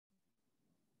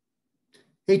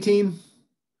Hey team,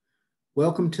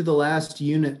 welcome to the last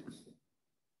unit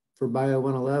for Bio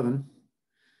 111.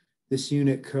 This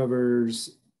unit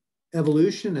covers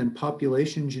evolution and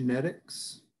population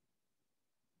genetics.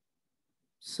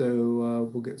 So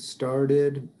we'll get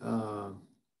started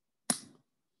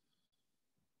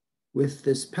with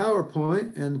this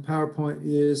PowerPoint, and the PowerPoint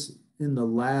is in the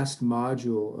last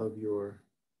module of your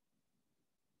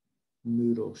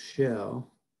Moodle shell.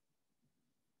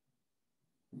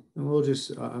 And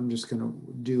I'm just going to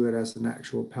do it as an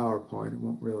actual PowerPoint. It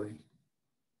won't really,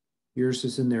 yours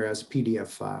is in there as a PDF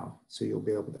file, so you'll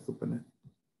be able to open it.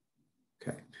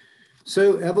 Okay,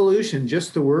 so evolution,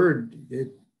 just the word,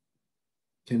 it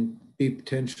can be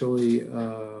potentially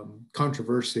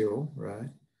controversial, right?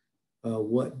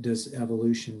 What does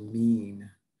evolution mean?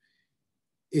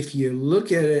 If you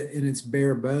look at it in its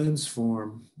bare bones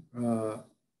form,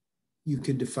 you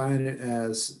could define it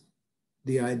as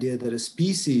the idea that a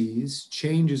species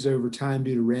changes over time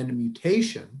due to random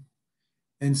mutation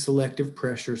and selective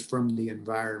pressures from the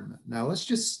environment. Now, let's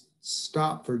just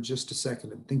stop for just a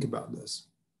second and think about this.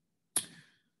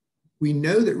 We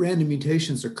know that random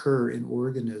mutations occur in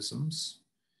organisms.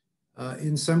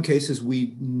 In some cases,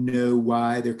 we know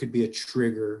why. There could be a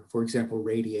trigger, for example,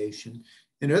 radiation.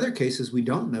 In other cases, we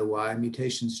don't know why.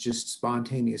 Mutations just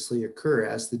spontaneously occur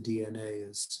as the DNA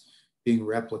is being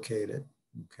replicated,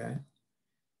 okay?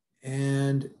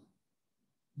 And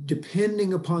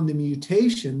depending upon the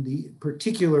mutation, the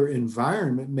particular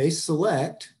environment may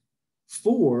select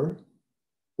for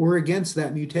or against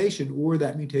that mutation, or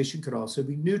that mutation could also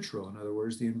be neutral. In other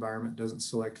words, the environment doesn't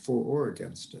select for or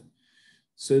against it.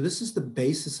 So this is the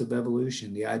basis of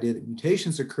evolution, the idea that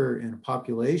mutations occur in a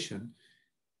population,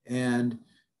 and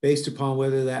based upon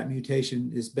whether that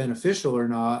mutation is beneficial or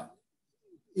not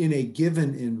in a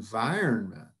given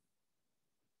environment.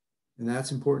 And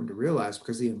that's important to realize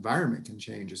because the environment can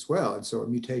change as well. And so a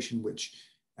mutation which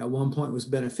at one point was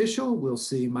beneficial, we'll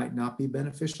see might not be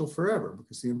beneficial forever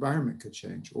because the environment could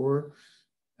change. Or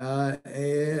a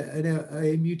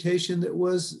mutation that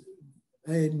was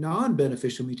a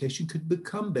non-beneficial mutation could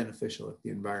become beneficial if the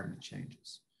environment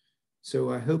changes.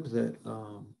 So I hope that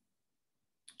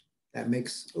that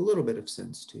makes a little bit of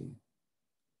sense to you.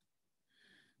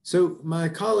 So my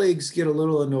colleagues get a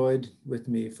little annoyed with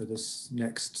me for this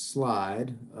next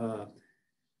slide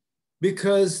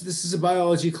because this is a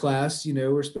biology class. You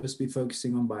know, we're supposed to be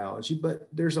focusing on biology, but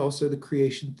there's also the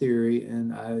creation theory.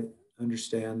 And I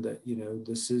understand that, you know,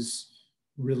 this is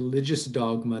religious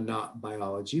dogma, not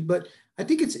biology. But I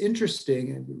think it's interesting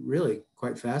and really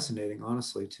quite fascinating,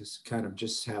 honestly, to kind of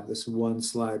just have this one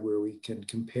slide where we can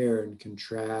compare and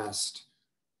contrast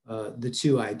the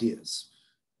two ideas.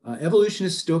 Evolution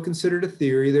is still considered a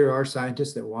theory. There are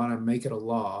scientists that want to make it a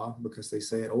law because they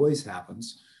say it always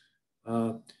happens.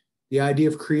 The idea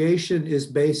of creation is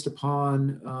based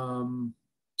upon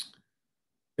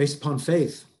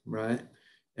faith, right?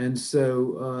 And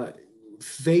so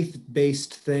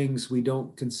faith-based things we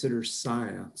don't consider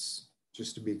science,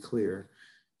 just to be clear.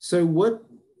 So what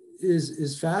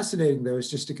is fascinating, though, is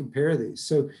just to compare these.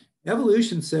 So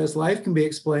evolution says life can be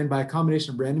explained by a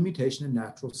combination of random mutation and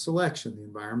natural selection, the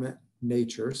environment,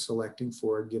 nature, selecting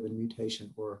for a given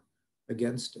mutation or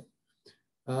against it.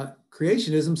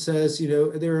 Creationism says, you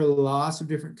know, there are lots of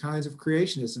different kinds of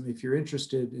creationism. If you're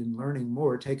interested in learning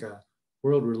more, take a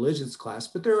world religions class,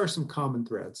 but there are some common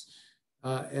threads.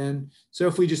 And so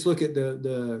if we just look at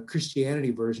the Christianity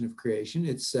version of creation,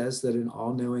 it says that an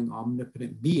all-knowing,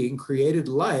 omnipotent being created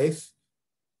life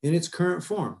in its current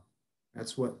form.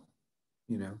 That's what,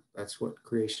 you know, that's what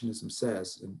creationism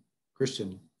says in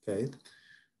Christian faith.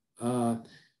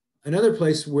 Another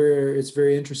place where it's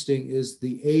very interesting is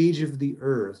the age of the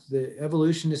earth. The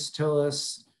evolutionists tell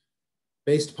us,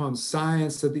 based upon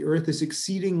science, that the earth is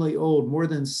exceedingly old, more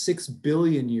than 6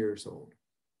 billion years old.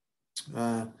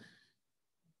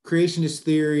 Creationist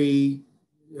theory,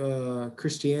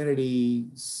 Christianity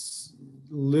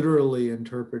literally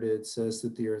interpreted, says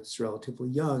that the earth is relatively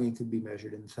young and could be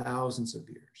measured in thousands of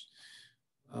years.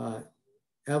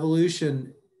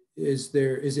 Evolution, is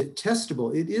it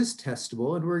testable? It is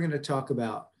testable, and we're going to talk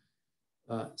about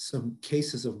some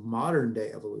cases of modern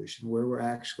day evolution where we're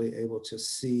actually able to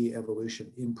see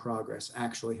evolution in progress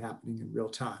actually happening in real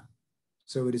time.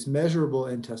 So it is measurable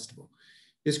and testable.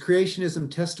 Is creationism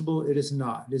testable? It is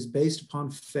not. It is based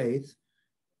upon faith,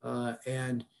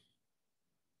 and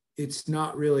it's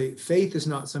not really, faith is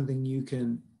not something you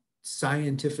can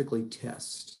scientifically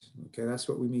test. Okay, that's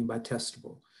what we mean by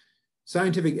testable.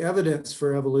 Scientific evidence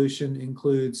for evolution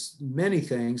includes many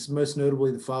things, most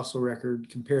notably the fossil record,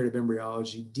 comparative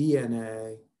embryology,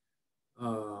 DNA,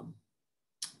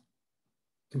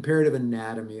 comparative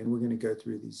anatomy, and we're going to go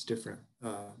through these different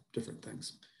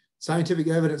things. Scientific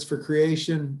evidence for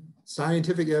creation,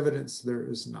 scientific evidence there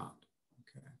is not.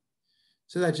 Okay,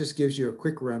 so that just gives you a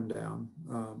quick rundown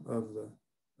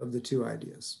of the two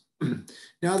ideas.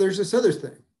 Now there's this other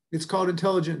thing. It's called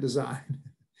intelligent design,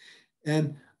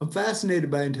 and I'm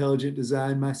fascinated by intelligent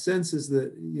design. My sense is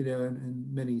that, you know,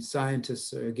 and many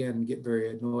scientists again get very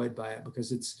annoyed by it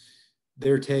because it's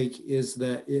their take is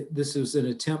that this is an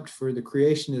attempt for the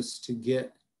creationists to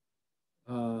get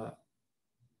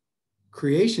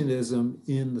creationism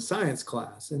in the science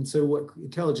class. And so what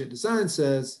intelligent design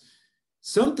says,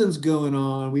 something's going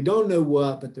on. We don't know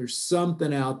what, but there's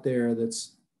something out there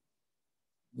that's,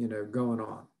 you know, going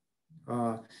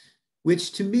on,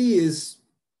 which to me is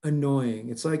annoying.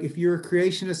 It's like, if you're a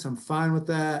creationist, I'm fine with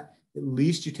that. At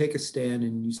least you take a stand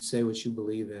and you say what you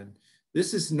believe in.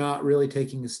 This is not really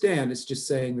taking a stand. It's just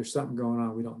saying there's something going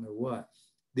on. We don't know what.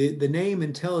 The name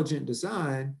intelligent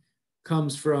design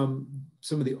comes from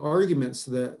some of the arguments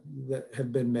that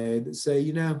have been made that say,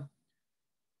 you know,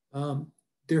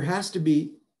 there has to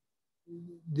be,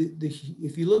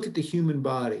 if you look at the human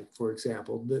body, for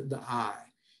example, the eye,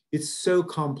 it's so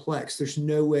complex. There's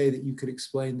no way that you could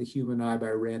explain the human eye by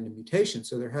random mutation.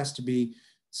 So there has to be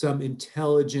some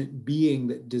intelligent being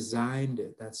that designed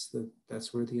it.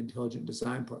 That's where the intelligent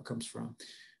design part comes from.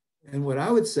 And what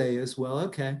I would say is, well,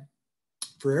 okay,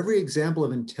 for every example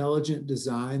of intelligent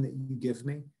design that you give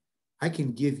me, I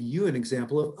can give you an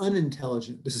example of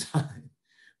unintelligent design.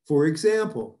 For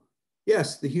example,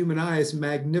 yes, the human eye is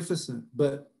magnificent,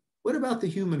 but what about the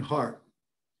human heart,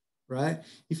 right?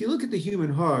 If you look at the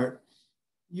human heart,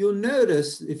 you'll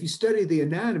notice, if you study the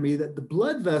anatomy, that the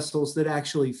blood vessels that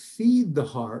actually feed the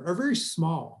heart are very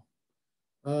small.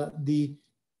 The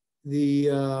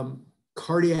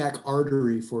cardiac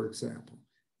artery, for example.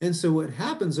 And so what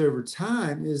happens over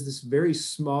time is this very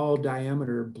small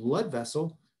diameter blood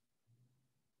vessel,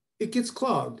 it gets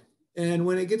clogged. And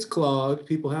when it gets clogged,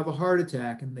 people have a heart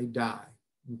attack and they die,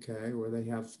 okay? Or they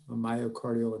have a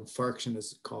myocardial infarction,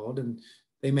 as it's called, and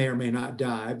they may or may not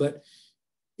die. But,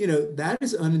 you know, that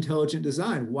is unintelligent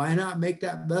design. Why not make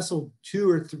that vessel 2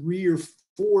 or 3 or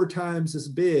 4 times as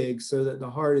big so that the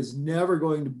heart is never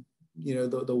going to, you know,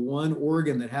 the one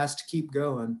organ that has to keep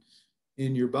going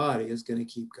in your body is going to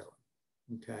keep going,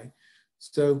 okay?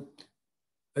 So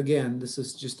again, this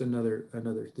is just another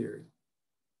theory.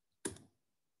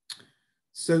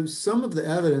 So some of the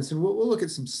evidence, and we'll look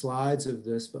at some slides of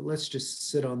this, but let's just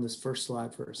sit on this first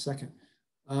slide for a second.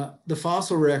 The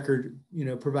fossil record, you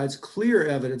know, provides clear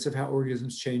evidence of how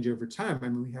organisms change over time. I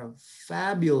mean, we have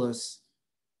fabulous,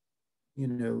 you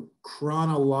know,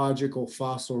 chronological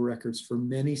fossil records for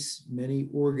many, many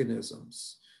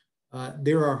organisms.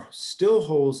 There are still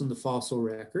holes in the fossil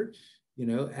record. You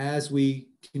know, as we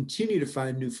continue to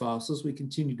find new fossils, we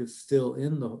continue to fill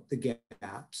in the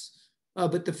gaps.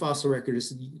 But the fossil record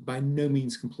is by no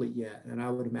means complete yet. And I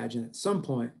would imagine at some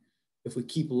point, if we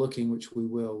keep looking, which we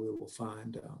will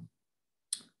find,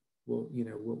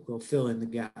 we'll fill in the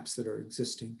gaps that are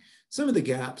existing. Some of the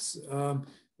gaps,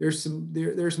 there's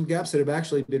some gaps that have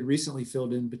actually been recently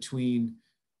filled in between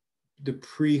the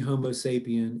pre-Homo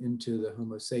sapien into the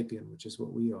Homo sapien, which is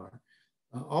what we are.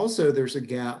 Also, there's a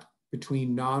gap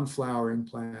between non-flowering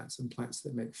plants and plants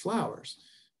that make flowers.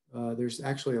 There's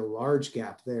actually a large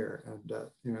gap there. And,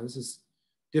 you know, this is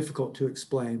difficult to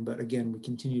explain, but again, we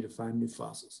continue to find new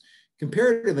fossils.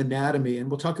 Comparative anatomy, and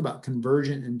we'll talk about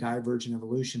convergent and divergent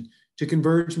evolution. To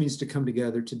converge means to come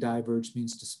together, to diverge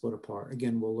means to split apart.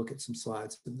 Again, we'll look at some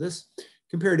slides of this.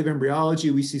 Comparative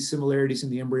embryology, we see similarities in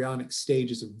the embryonic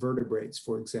stages of vertebrates,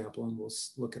 for example, and we'll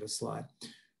look at a slide.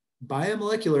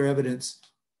 Biomolecular evidence,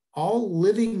 all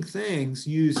living things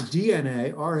use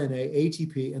DNA, RNA,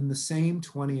 ATP, and the same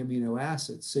 20 amino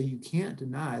acids. So you can't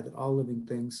deny that all living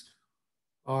things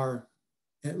are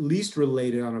at least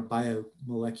related on a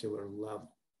biomolecular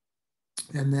level.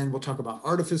 And then we'll talk about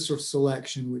artificial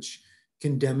selection, which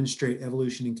can demonstrate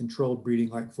evolution in controlled breeding.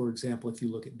 Like, for example, if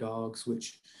you look at dogs,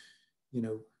 which, you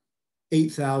know,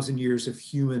 8,000 years of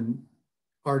human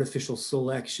artificial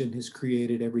selection has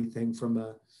created everything from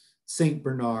a Saint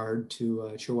Bernard to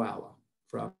a Chihuahua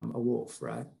from a wolf,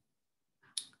 right?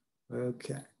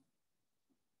 Okay.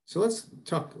 So let's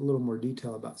talk a little more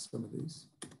detail about some of these.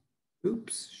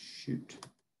 Oops, shoot.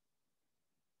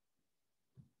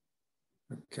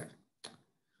 Okay.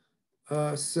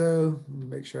 So let me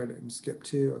make sure I didn't skip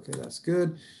 2. Okay, that's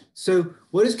good. So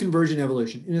what is convergent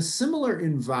evolution? In a similar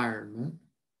environment,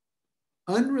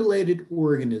 unrelated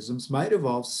organisms might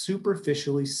evolve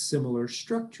superficially similar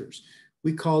structures.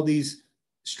 We call these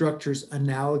structures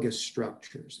analogous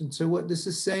structures. And so what this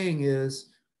is saying is,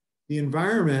 the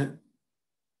environmental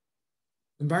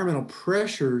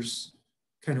pressures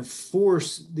kind of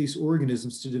force these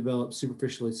organisms to develop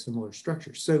superficially similar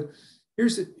structures. So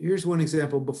here's one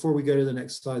example before we go to the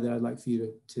next slide that I'd like for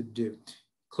you to do.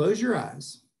 Close your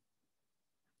eyes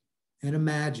and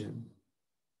imagine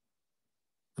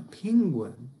a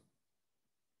penguin.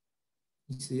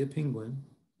 You see a penguin.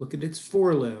 Look at its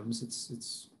forelimbs,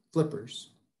 its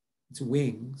flippers, its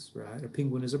wings, right? A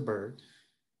penguin is a bird.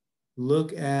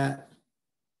 Look at,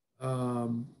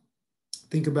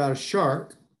 think about a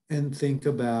shark and think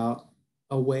about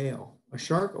a whale. A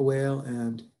shark, a whale,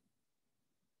 and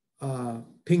a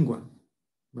penguin,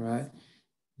 right?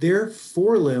 Their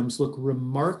forelimbs look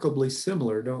remarkably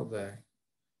similar, don't they?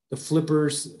 The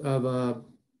flippers of a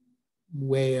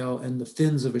whale and the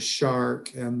fins of a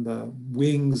shark and the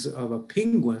wings of a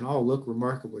penguin all look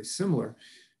remarkably similar.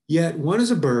 Yet one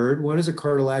is a bird, one is a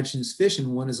cartilaginous fish,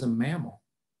 and one is a mammal,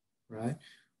 right?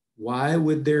 Why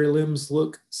would their limbs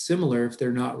look similar if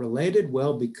they're not related?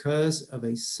 Well, because of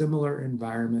a similar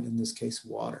environment, in this case,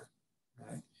 water,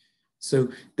 right? So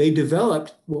they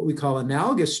developed what we call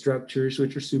analogous structures,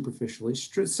 which are superficially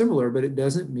similar, but it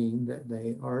doesn't mean that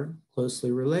they are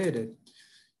closely related.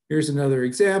 Here's another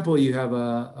example. You have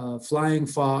a flying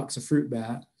fox, a fruit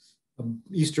bat, an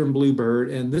eastern bluebird,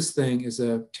 and this thing is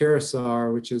a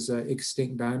pterosaur, which is an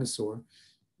extinct dinosaur.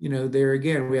 You know, there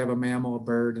again, we have a mammal, a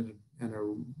bird, and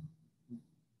a,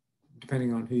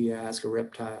 depending on who you ask, a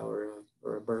reptile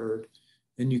or a bird,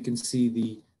 and you can see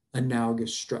the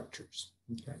analogous structures.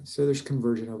 Okay, so there's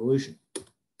convergent evolution.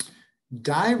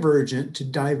 Divergent, to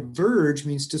diverge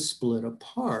means to split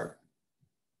apart,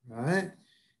 right?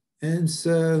 And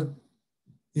so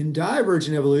in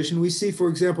divergent evolution, we see, for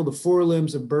example, the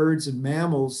forelimbs of birds and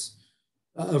mammals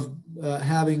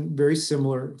having very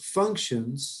similar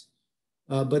functions,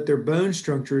 but their bone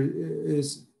structure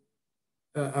is,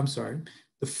 the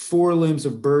forelimbs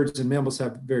of birds and mammals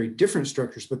have very different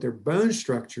structures, but their bone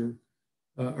structure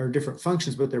are different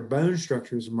functions, but their bone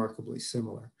structure is remarkably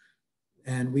similar.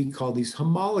 And we call these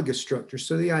homologous structures.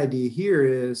 So the idea here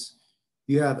is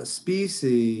you have a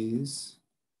species,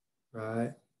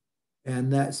 right?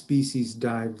 And that species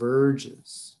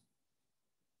diverges.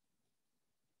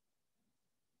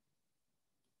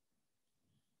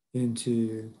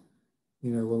 Into,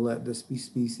 you know, we'll let this be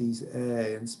species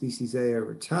A, and species A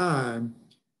over time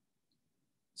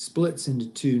splits into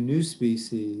two new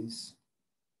species,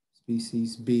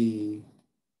 species B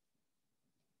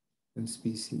and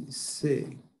species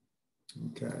C,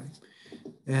 okay?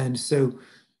 And so,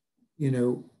 you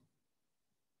know,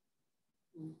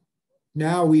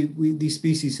 now these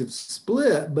species have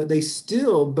split, but they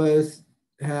still both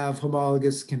have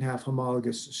can have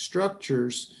homologous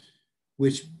structures,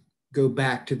 which go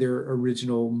back to their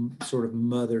original sort of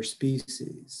mother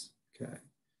species. Okay,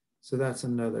 so that's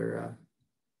another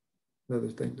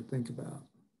thing to think about.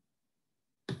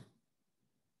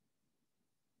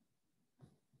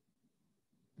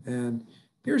 And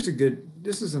here's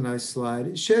this is a nice slide.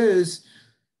 It shows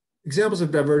examples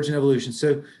of divergent evolution.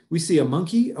 So we see a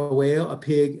monkey, a whale, a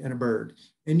pig, and a bird.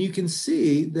 And you can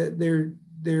see that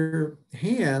their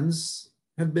hands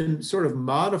have been sort of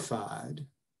modified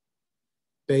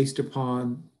based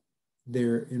upon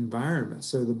their environment.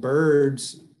 So the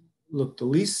birds look the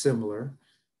least similar,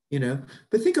 you know,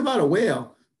 but think about a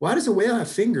whale. Why does a whale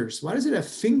have fingers? Why does it have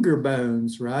finger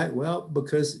bones, right? Well,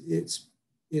 because it's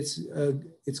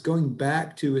going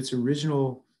back to its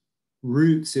original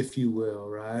roots, if you will,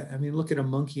 right? I mean, look at a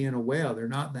monkey and a whale. They're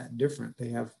not that different.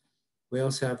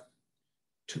 Whales have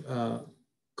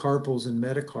carpals and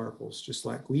metacarpals, just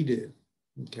like we do,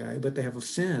 okay? But they have a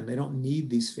fin. They don't need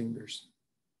these fingers,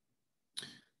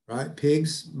 right?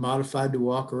 Pigs modified to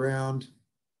walk around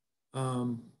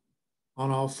on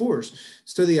all fours.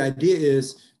 So the idea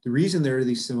is the reason there are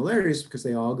these similarities is because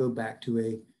they all go back to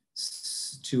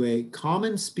a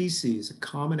common species, a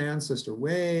common ancestor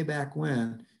way back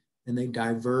when, and they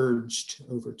diverged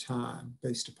over time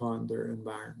based upon their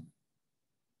environment.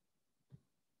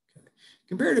 Okay.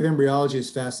 Comparative embryology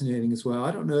is fascinating as well.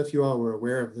 I don't know if you all were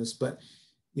aware of this, but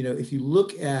you know, if you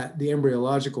look at the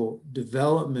embryological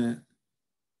development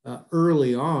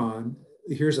early on,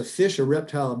 here's a fish, a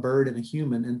reptile, a bird, and a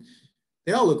human, and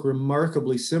they all look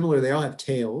remarkably similar. They all have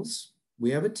tails.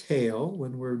 We have a tail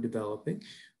when we're developing.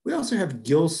 We also have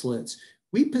gill slits.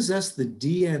 We possess the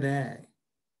DNA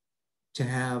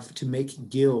to make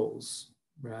gills,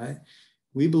 right?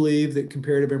 We believe that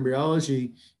comparative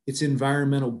embryology, it's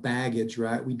environmental baggage,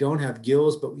 right? We don't have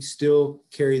gills, but we still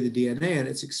carry the DNA, and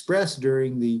it's expressed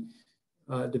during the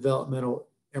developmental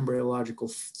embryological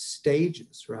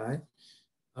stages, right?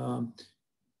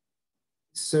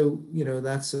 so, you know,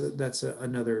 that's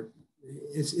another,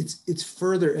 it's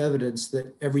further evidence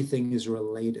that everything is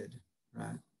related,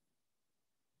 right?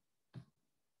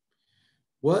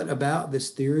 What about this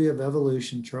theory of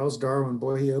evolution? Charles Darwin,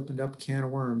 boy, he opened up a can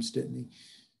of worms, didn't he?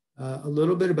 A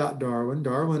little bit about Darwin.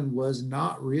 Darwin was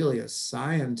not really a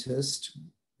scientist,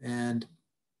 and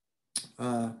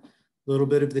a little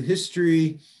bit of the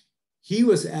history. He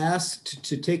was asked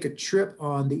to take a trip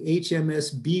on the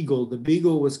HMS Beagle. The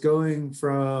Beagle was going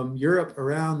from Europe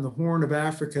around the Horn of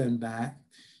Africa and back,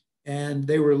 and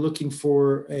they were looking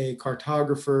for a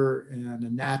cartographer and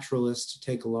a naturalist to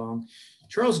take along.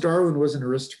 Charles Darwin was an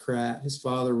aristocrat. His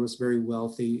father was very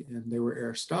wealthy, and they were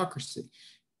aristocracy.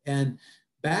 And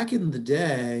back in the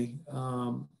day,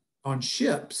 on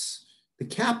ships, the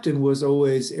captain was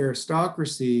always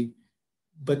aristocracy,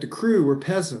 but the crew were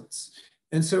peasants.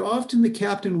 And so often the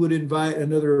captain would invite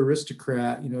another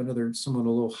aristocrat, you know, someone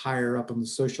a little higher up on the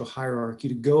social hierarchy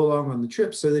to go along on the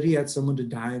trip so that he had someone to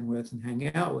dine with and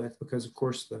hang out with, because of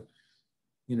course the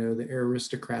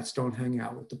aristocrats don't hang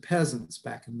out with the peasants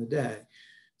back in the day.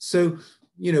 So,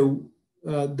 you know,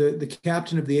 the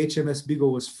captain of the HMS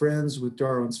Beagle was friends with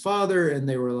Darwin's father, and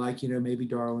they were like, you know, maybe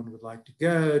Darwin would like to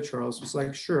go. Charles was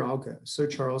like, sure, I'll go. So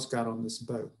Charles got on this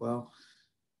boat. Well,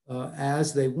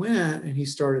 as they went and he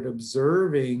started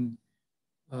observing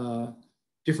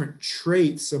different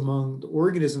traits among the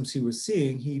organisms he was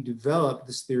seeing, he developed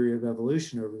this theory of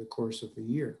evolution over the course of the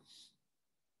year.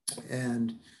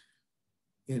 And,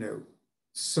 you know,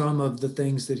 some of the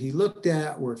things that he looked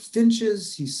at were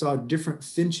finches. He saw different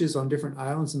finches on different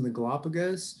islands in the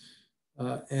Galapagos,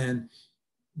 and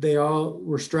they all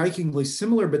were strikingly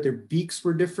similar, but their beaks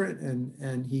were different.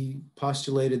 And he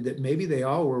postulated that maybe they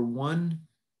all were one,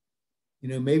 you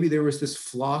know, maybe there was this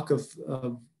flock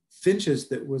of finches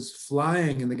that was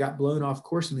flying and they got blown off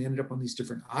course and they ended up on these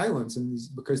different islands. And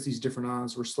because these different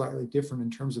islands were slightly different in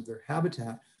terms of their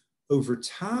habitat, over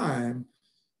time,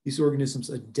 these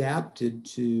organisms adapted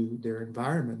to their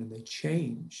environment and they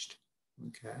changed,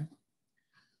 okay?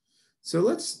 So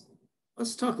let's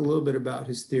talk a little bit about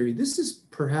his theory. This is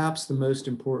perhaps the most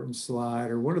important slide,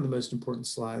 or one of the most important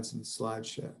slides in the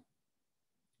slideshow,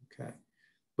 okay?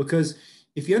 Because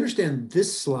if you understand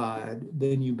this slide,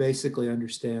 then you basically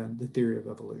understand the theory of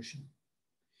evolution.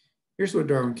 Here's what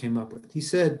Darwin came up with. He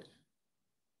said,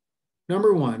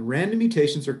 number one, random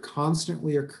mutations are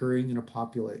constantly occurring in a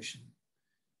population.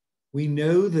 We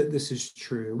know that this is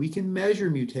true. We can measure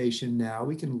mutation now.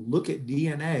 We can look at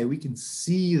DNA. We can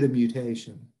see the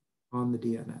mutation on the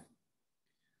DNA.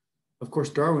 Of course,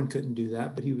 Darwin couldn't do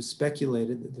that, but he was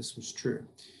speculated that this was true.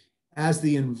 As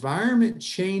the environment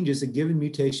changes, a given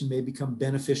mutation may become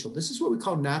beneficial. This is what we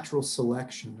call natural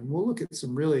selection. And we'll look at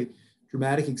some really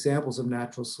dramatic examples of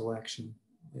natural selection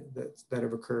that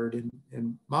have occurred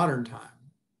in modern time,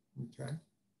 okay?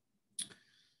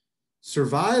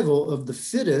 Survival of the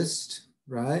fittest,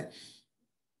 right?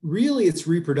 Really, it's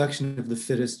reproduction of the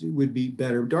fittest would be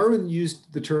better. Darwin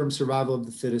used the term survival of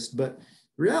the fittest, but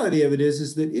the reality of it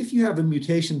is that if you have a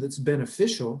mutation that's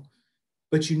beneficial,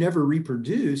 but you never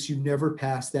reproduce, you never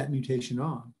pass that mutation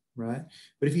on, right?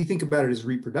 But if you think about it as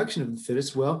reproduction of the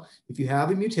fittest, well, if you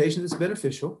have a mutation that's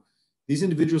beneficial, these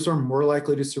individuals are more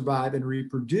likely to survive and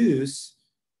reproduce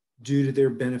due to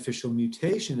their beneficial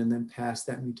mutation and then pass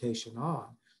that mutation on.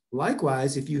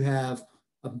 Likewise, if you have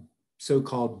a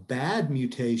so-called bad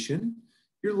mutation,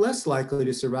 you're less likely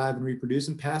to survive and reproduce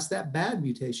and pass that bad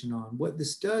mutation on. What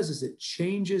this does is it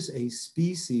changes a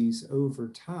species over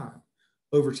time.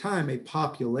 Over time, a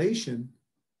population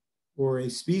or a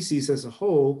species as a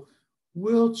whole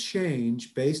will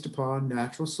change based upon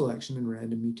natural selection and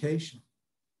random mutation.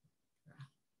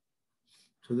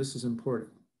 So this is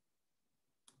important.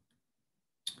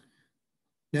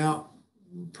 Now,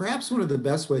 perhaps one of the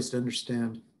best ways to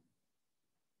understand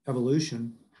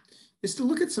evolution is to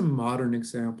look at some modern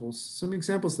examples, some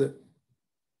examples that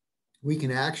we can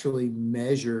actually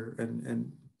measure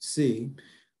and see.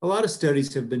 A lot of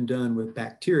studies have been done with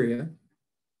bacteria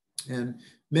and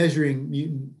measuring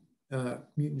mutant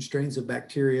strains of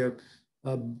bacteria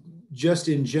just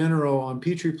in general on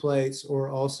Petri plates, or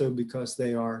also because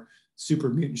they are super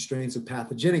mutant strains of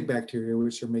pathogenic bacteria,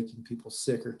 which are making people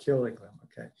sick or killing them,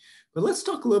 okay? But let's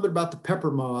talk a little bit about the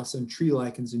pepper moths and tree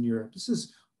lichens in Europe. This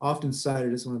is often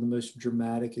cited as one of the most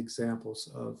dramatic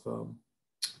examples of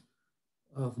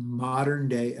modern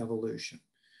day evolution.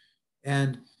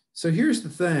 And so here's the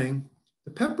thing,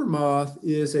 the pepper moth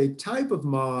is a type of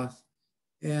moth,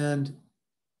 and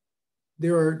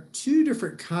there are two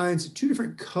different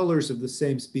colors of the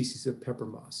same species of pepper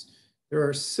moths. There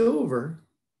are silver,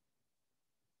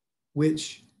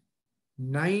 which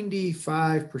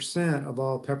 95% of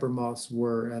all pepper moths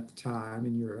were at the time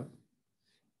in Europe.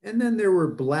 And then there were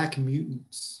black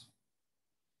mutants.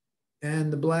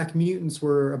 And the black mutants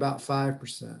were about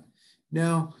 5%.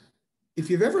 Now, if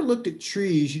you've ever looked at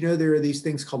trees, you know there are these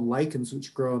things called lichens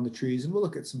which grow on the trees, and we'll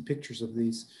look at some pictures of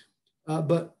these.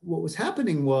 But what was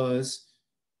happening was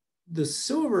the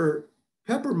silver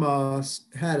pepper moths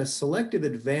had a selective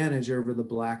advantage over the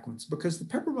black ones because the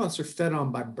pepper moths are fed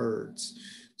on by birds.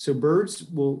 So birds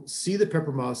will see the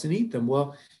pepper moths and eat them.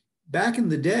 Well, back in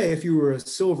the day, if you were a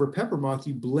silver pepper moth,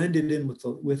 you blended in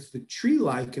with the tree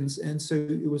lichens, and so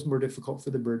it was more difficult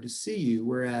for the bird to see you,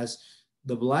 whereas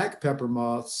the black pepper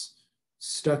moths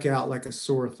stuck out like a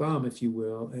sore thumb, if you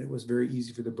will, and it was very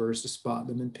easy for the birds to spot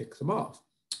them and pick them off.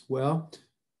 Well,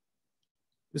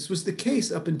 this was the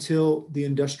case up until the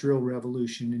Industrial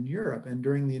Revolution in Europe. And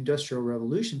during the Industrial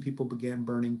Revolution, people began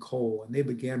burning coal, and they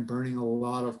began burning a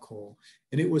lot of coal.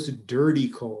 And it was a dirty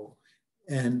coal.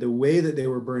 And the way that they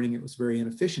were burning it was very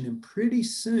inefficient. And pretty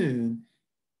soon,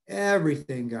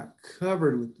 everything got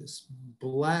covered with this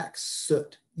black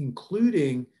soot,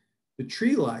 including the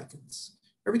tree lichens.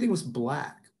 Everything was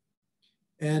black.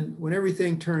 And when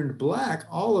everything turned black,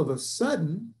 all of a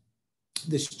sudden,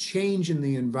 this change in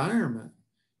the environment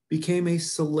became a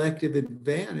selective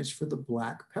advantage for the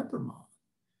black pepper moth.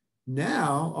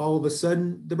 Now, all of a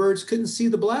sudden, the birds couldn't see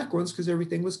the black ones because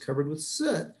everything was covered with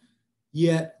soot.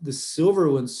 Yet the silver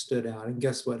ones stood out. And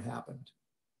guess what happened?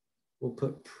 We'll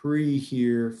put pre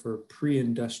here for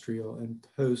pre-industrial and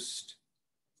post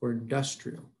for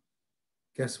industrial.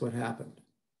 Guess what happened?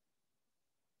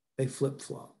 They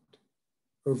flip-flopped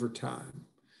over time.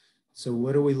 So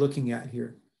what are we looking at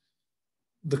here?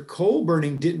 The coal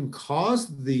burning didn't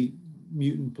cause the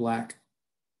mutant black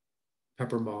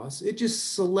pepper moths. It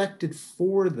just selected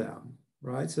for them,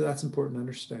 right? So that's important to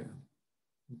understand.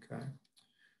 Okay.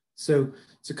 So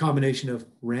it's a combination of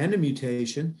random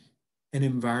mutation and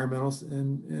environmental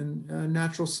and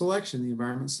natural selection. The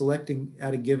environment selecting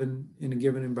in a given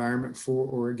environment for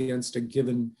or against a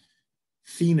given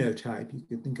phenotype. You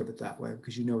could think of it that way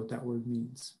because you know what that word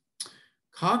means.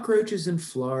 Cockroaches in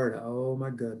Florida. Oh my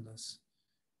goodness.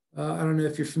 I don't know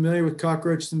if you're familiar with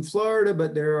cockroaches in Florida,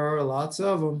 but there are lots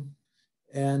of them.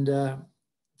 And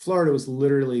Florida was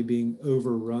literally being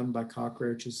overrun by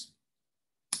cockroaches.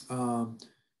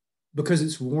 Because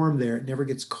it's warm there, it never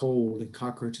gets cold, and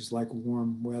cockroaches like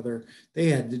warm weather. They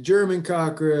had the German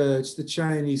cockroach, the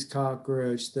Chinese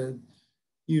cockroach,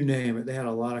 you name it. They had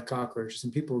a lot of cockroaches,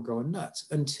 and people were going nuts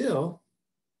until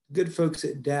good folks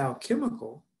at Dow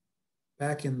Chemical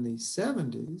back in the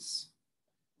 70s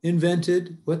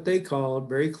invented what they called,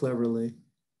 very cleverly,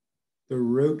 the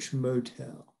Roach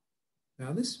Motel.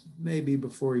 Now, this may be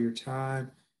before your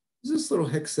time. It's this little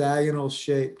hexagonal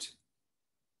shaped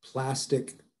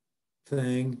plastic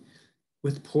thing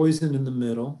with poison in the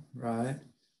middle, right?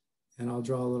 And I'll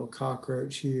draw a little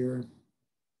cockroach here.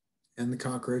 And the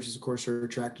cockroaches, of course, are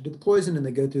attracted to the poison, and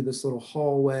they go through this little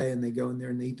hallway, and they go in there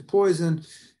and they eat the poison,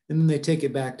 and then they take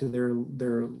it back to their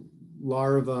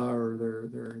larva or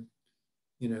their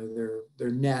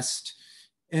nest.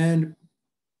 And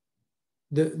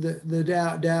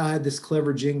the Dow had this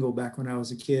clever jingle back when I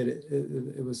was a kid.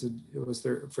 It was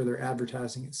for their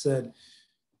advertising. It said,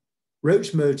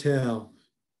 "Roach Motel,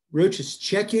 roaches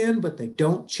check in, but they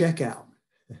don't check out."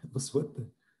 That was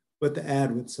what the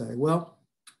ad would say. Well,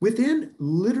 within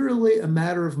literally a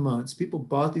matter of months, people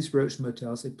bought these roach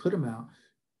motels, they put them out.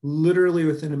 Literally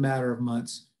within a matter of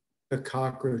months, the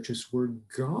cockroaches were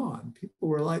gone. People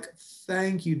were like,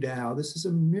 "Thank you, Dow. This is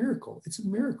a miracle. It's a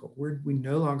miracle. We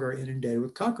no longer are inundated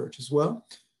with cockroaches." Well,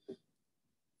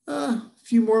 a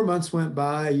few more months went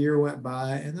by, a year went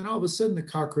by, and then all of a sudden the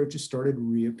cockroaches started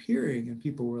reappearing, and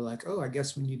people were like, "Oh, I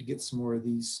guess we need to get some more of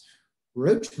these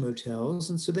roach motels."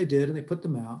 And so they did, and they put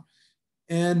them out.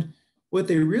 And what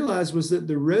they realized was that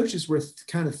the roaches were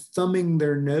kind of thumbing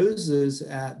their noses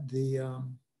at these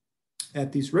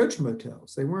roach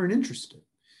motels. They weren't interested.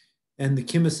 And the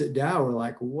chemists at Dow were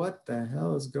like, "What the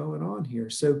hell is going on here?"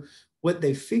 So what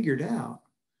they figured out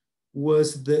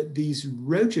was that these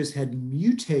roaches had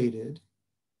mutated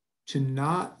to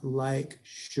not like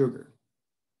sugar.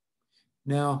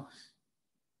 Now,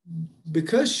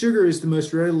 because sugar is the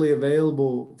most readily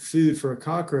available food for a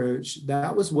cockroach,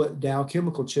 that was what Dow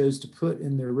Chemical chose to put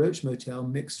in their roach motel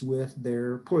mixed with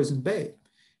their poison bait.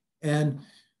 And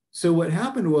so what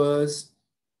happened was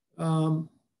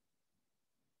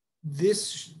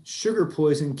this sugar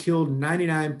poison killed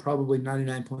probably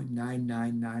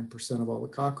 99.999% of all the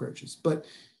cockroaches. But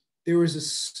there was a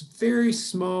very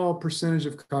small percentage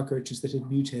of cockroaches that had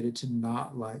mutated to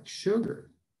not like sugar,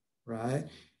 right?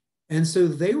 And so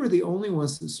they were the only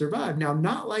ones that survived. Now,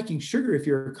 not liking sugar, if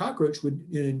you're a cockroach, would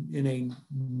in a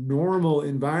normal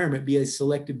environment be a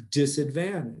selective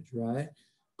disadvantage, right?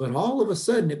 But all of a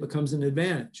sudden it becomes an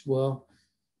advantage. Well,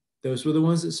 those were the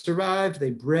ones that survived.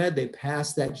 They bred, they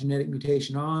passed that genetic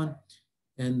mutation on.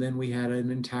 And then we had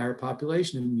an entire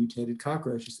population of mutated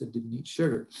cockroaches that didn't eat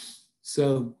sugar.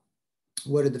 So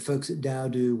what did the folks at Dow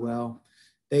do? Well,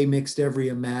 they mixed every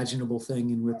imaginable thing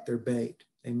in with their bait.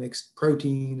 They mixed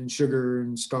protein and sugar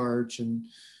and starch and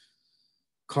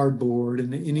cardboard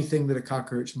and anything that a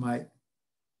cockroach might,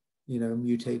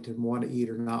 mutate to want to eat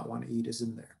or not want to eat is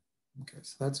in there. Okay,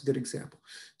 so that's a good example.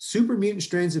 Super mutant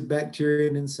strains of bacteria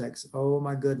and insects. Oh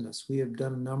my goodness, we have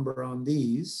done a number on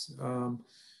these.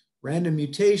 Random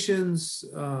mutations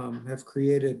have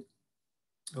created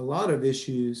a lot of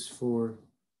issues for,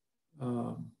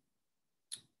 for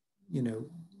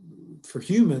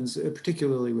humans,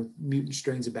 particularly with mutant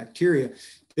strains of bacteria.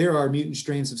 There are mutant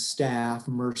strains of staph,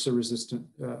 MRSA-resistant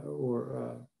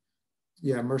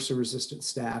MRSA-resistant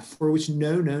staph, for which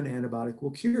no known antibiotic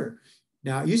will cure.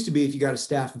 Now, it used to be if you got a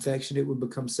staph infection, it would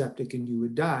become septic and you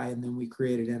would die. And then we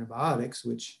created antibiotics,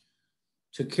 which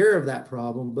took care of that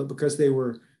problem. But because they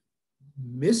were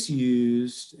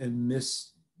misused and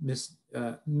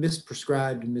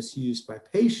misprescribed and misused by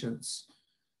patients,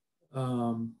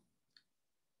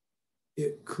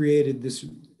 it created this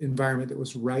environment that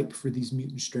was ripe for these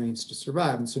mutant strains to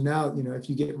survive. And so now, if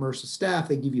you get MRSA staph,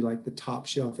 they give you like the top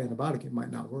shelf antibiotic, it might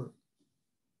not work.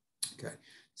 Okay.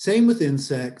 Same with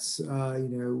insects,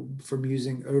 from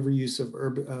using overuse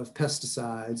of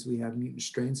pesticides, we have mutant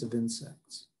strains of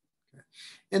insects. Okay.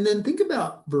 And then think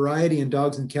about variety in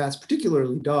dogs and cats,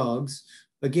 particularly dogs.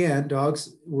 Again,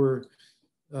 dogs were,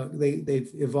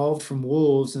 they've evolved from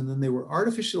wolves, and then they were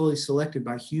artificially selected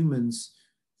by humans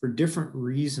for different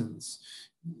reasons.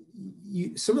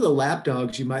 Some of the lap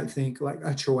dogs you might think, like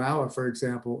a Chihuahua, for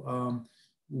example,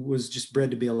 was just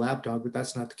bred to be a lap dog, but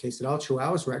that's not the case at all.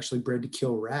 Chihuahuas were actually bred to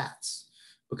kill rats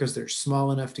because they're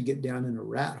small enough to get down in a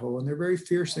rat hole, and they're very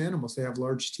fierce animals. They have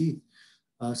large teeth.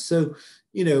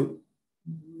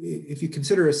 If you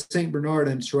consider a St. Bernard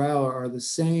and Chihuahua are the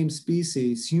same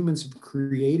species, humans have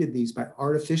created these by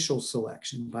artificial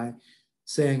selection, by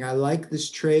saying, I like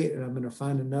this trait, and I'm going to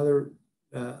find another,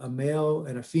 a male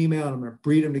and a female, and I'm going to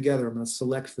breed them together. I'm going to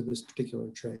select for this particular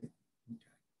trait.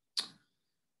 Okay.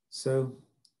 So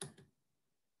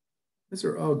these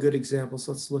are all good examples.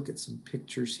 Let's look at some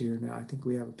pictures here now. I think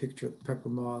we have a picture of the pepper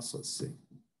moss. Let's see.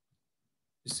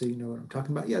 Just so you know what I'm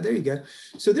talking about. Yeah, there you go.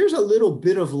 So there's a little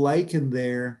bit of lichen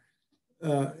there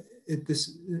at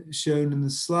this shown in the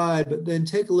slide, but then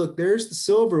take a look. There's the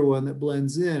silver one that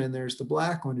blends in, and there's the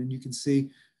black one. And you can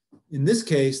see in this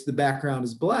case, the background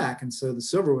is black. And so the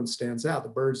silver one stands out. The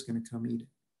bird's going to come eat it.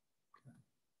 Okay.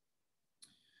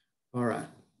 All right.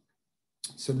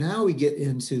 So now we get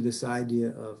into this idea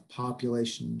of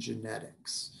population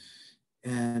genetics.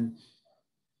 And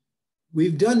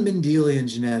we've done Mendelian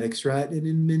genetics, right? And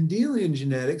in Mendelian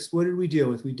genetics, what did we deal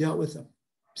with? We dealt with a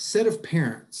set of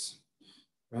parents,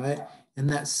 right? And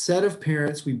that set of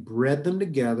parents, we bred them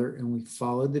together and we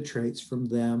followed the traits from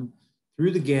them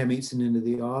through the gametes and into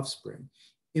the offspring.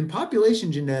 In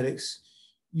population genetics,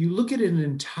 you look at an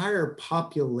entire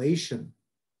population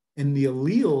and the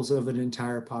alleles of an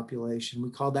entire population. We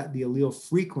call that the allele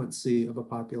frequency of a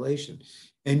population.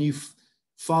 And you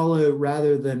follow,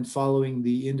 rather than following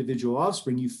the individual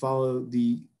offspring, you follow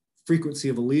the frequency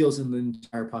of alleles in the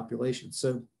entire population.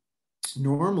 So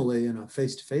normally in a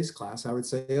face-to-face class, I would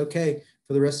say, okay,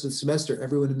 for the rest of the semester,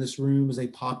 everyone in this room is a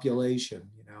population,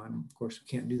 and of course we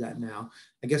can't do that now.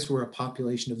 I guess we're a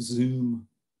population of Zoom.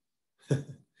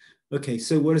 Okay,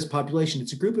 so what is population?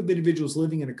 It's a group of individuals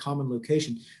living in a common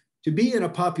location. To be in a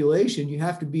population, you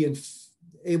have to be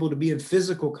able to be in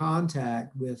physical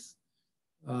contact with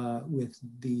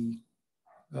the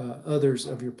others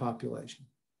of your population.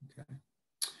 Okay.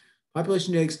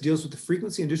 Population genetics deals with the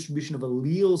frequency and distribution of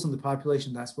alleles in the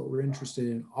population. That's what we're interested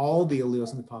in, all the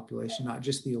alleles in the population, not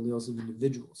just the alleles of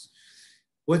individuals.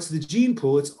 What's the gene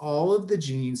pool? It's all of the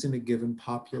genes in a given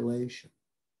population.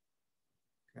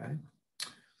 Okay.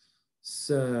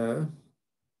 So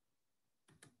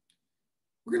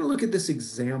we're going to look at this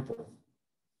example,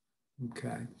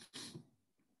 okay,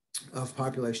 of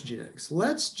population genetics.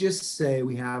 Let's just say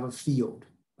we have a field,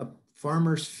 a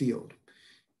farmer's field.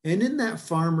 And in that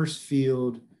farmer's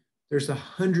field, there's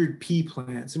 100 pea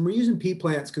plants. And we're using pea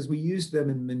plants because we used them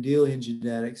in Mendelian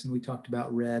genetics, and we talked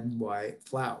about red and white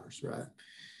flowers, right?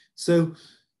 So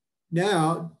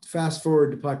now fast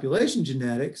forward to population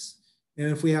genetics. And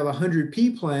if we have 100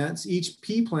 pea plants, each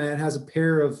pea plant has a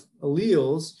pair of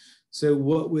alleles. So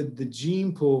what would the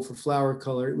gene pool for flower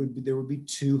color? It would be, there would be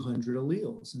 200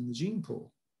 alleles in the gene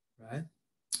pool, right?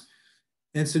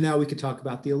 And so now we could talk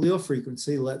about the allele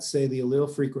frequency. Let's say the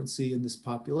allele frequency in this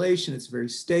population, it's very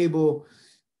stable.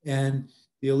 And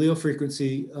the allele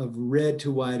frequency of red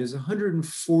to white is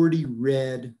 140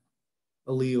 red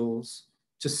alleles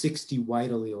to 60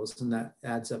 white alleles, and that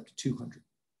adds up to 200.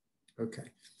 Okay,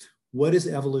 what is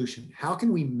evolution? How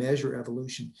can we measure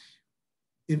evolution?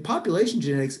 In population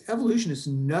genetics, evolution is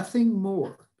nothing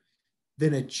more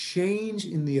than a change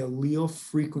in the allele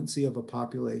frequency of a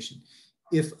population.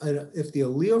 If the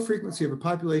allele frequency of a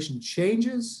population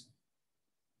changes,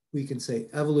 we can say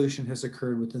evolution has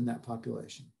occurred within that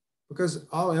population. Because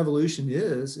all evolution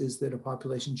is that a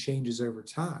population changes over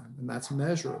time, and that's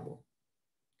measurable.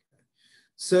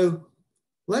 So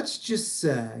let's just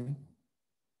say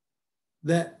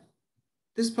that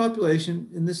this population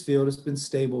in this field has been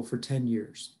stable for 10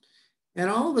 years. And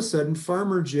all of a sudden,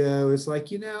 Farmer Joe is like,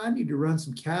 you know, I need to run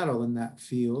some cattle in that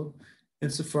field.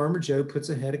 And so Farmer Joe puts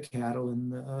a head of cattle in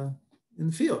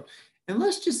the field. And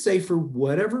let's just say for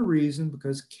whatever reason,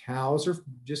 because cows are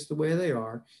just the way they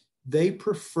are, they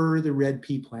prefer the red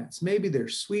pea plants. Maybe they're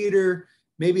sweeter.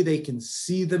 Maybe they can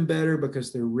see them better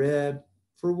because they're red.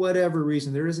 For whatever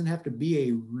reason, there doesn't have to be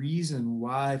a reason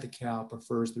why the cow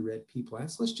prefers the red pea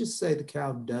plants. Let's just say the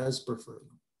cow does prefer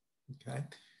them, okay?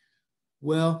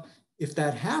 Well, if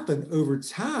that happened over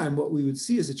time, what we would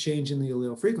see is a change in the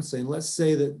allele frequency. And let's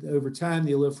say that over time,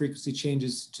 the allele frequency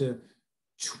changes to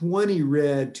 20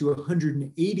 red to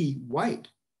 180 white,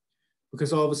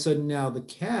 because all of a sudden now the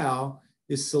cow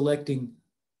is selecting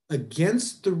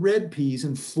against the red peas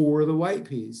and for the white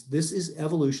peas. This is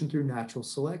evolution through natural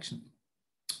selection.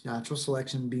 Natural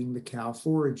selection being the cow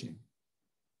foraging.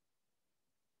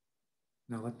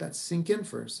 Now let that sink in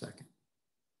for a second,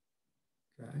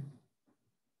 okay?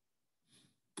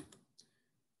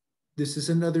 This is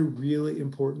another really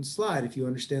important slide. If you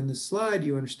understand this slide,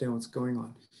 you understand what's going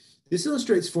on. This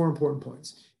illustrates 4 important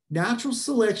points. Natural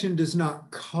selection does not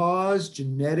cause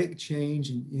genetic change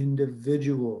in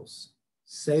individuals.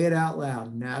 Say it out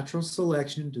loud. Natural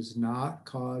selection does not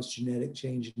cause genetic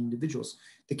change in individuals.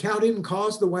 The cow didn't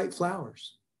cause the white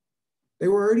flowers. They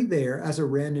were already there as a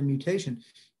random mutation.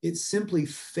 It simply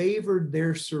favored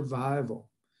their survival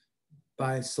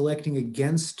by selecting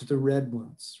against the red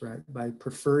ones, right? By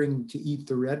preferring to eat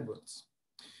the red ones.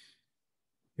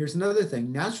 Here's another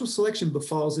thing. Natural selection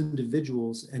befalls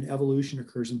individuals and evolution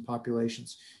occurs in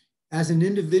populations. As an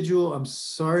individual, I'm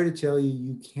sorry to tell you,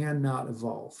 you cannot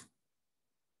evolve.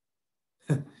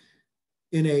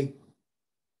 In a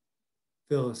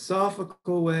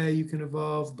philosophical way, you can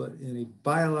evolve, but in a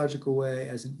biological way,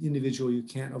 as an individual, you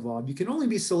can't evolve. You can only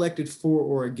be selected for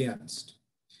or against.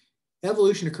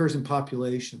 Evolution occurs in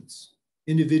populations.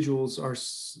 Individuals are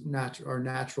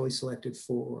naturally selected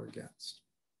for or against,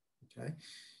 okay?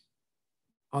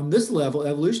 On this level,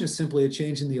 evolution is simply a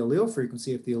change in the allele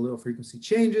frequency. If the allele frequency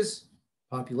changes,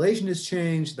 population has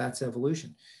changed, that's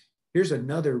evolution. Here's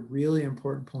another really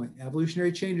important point.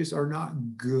 Evolutionary changes are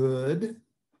not good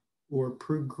or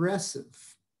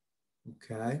progressive,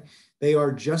 okay? They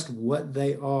are just what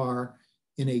they are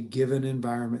in a given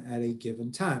environment at a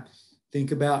given time.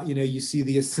 Think about, you know, you see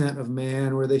the ascent of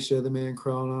man where they show the man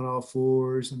crawling on all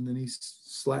fours and then he's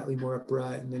slightly more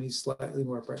upright and then he's slightly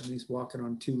more upright and he's walking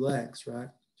on 2 legs, right?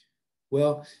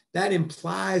 Well, that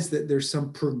implies that there's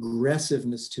some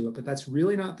progressiveness to it, but that's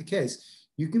really not the case.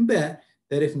 You can bet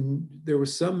that if there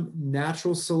was some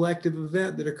natural selective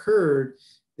event that occurred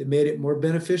that made it more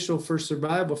beneficial for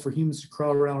survival for humans to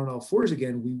crawl around on all fours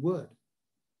again, we would,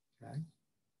 okay?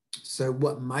 So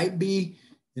what might be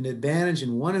an advantage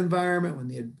in one environment, when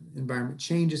the environment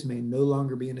changes, may no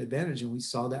longer be an advantage. And we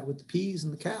saw that with the peas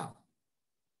and the cow,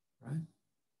 right?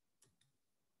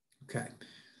 Okay.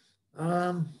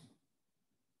 I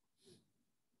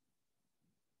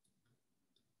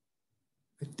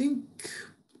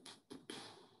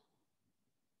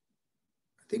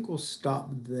think we'll stop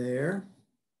there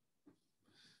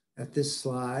at this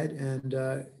slide, and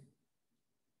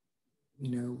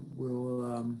you know,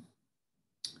 we'll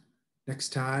next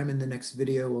time in the next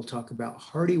video we'll talk about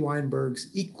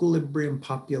Hardy-Weinberg's equilibrium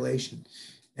population.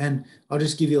 And I'll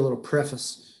just give you a little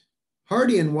preface.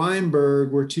 Hardy and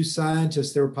Weinberg were 2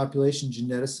 scientists. They were population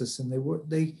geneticists, and they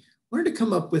wanted to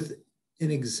come up with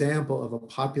an example of a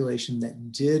population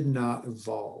that did not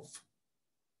evolve,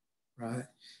 right?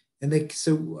 And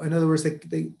so in other words,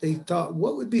 they thought,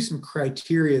 what would be some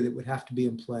criteria that would have to be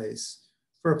in place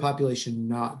for a population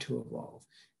not to evolve?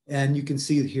 And you can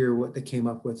see here what they came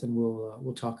up with, and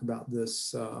we'll talk about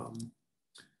this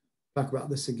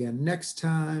again next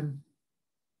time.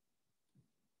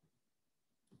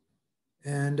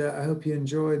 And I hope you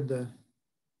enjoyed the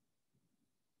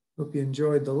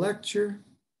lecture.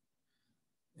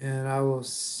 And I will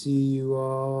see you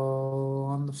all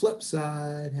on the flip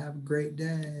side. Have a great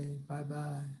day.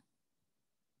 Bye-bye.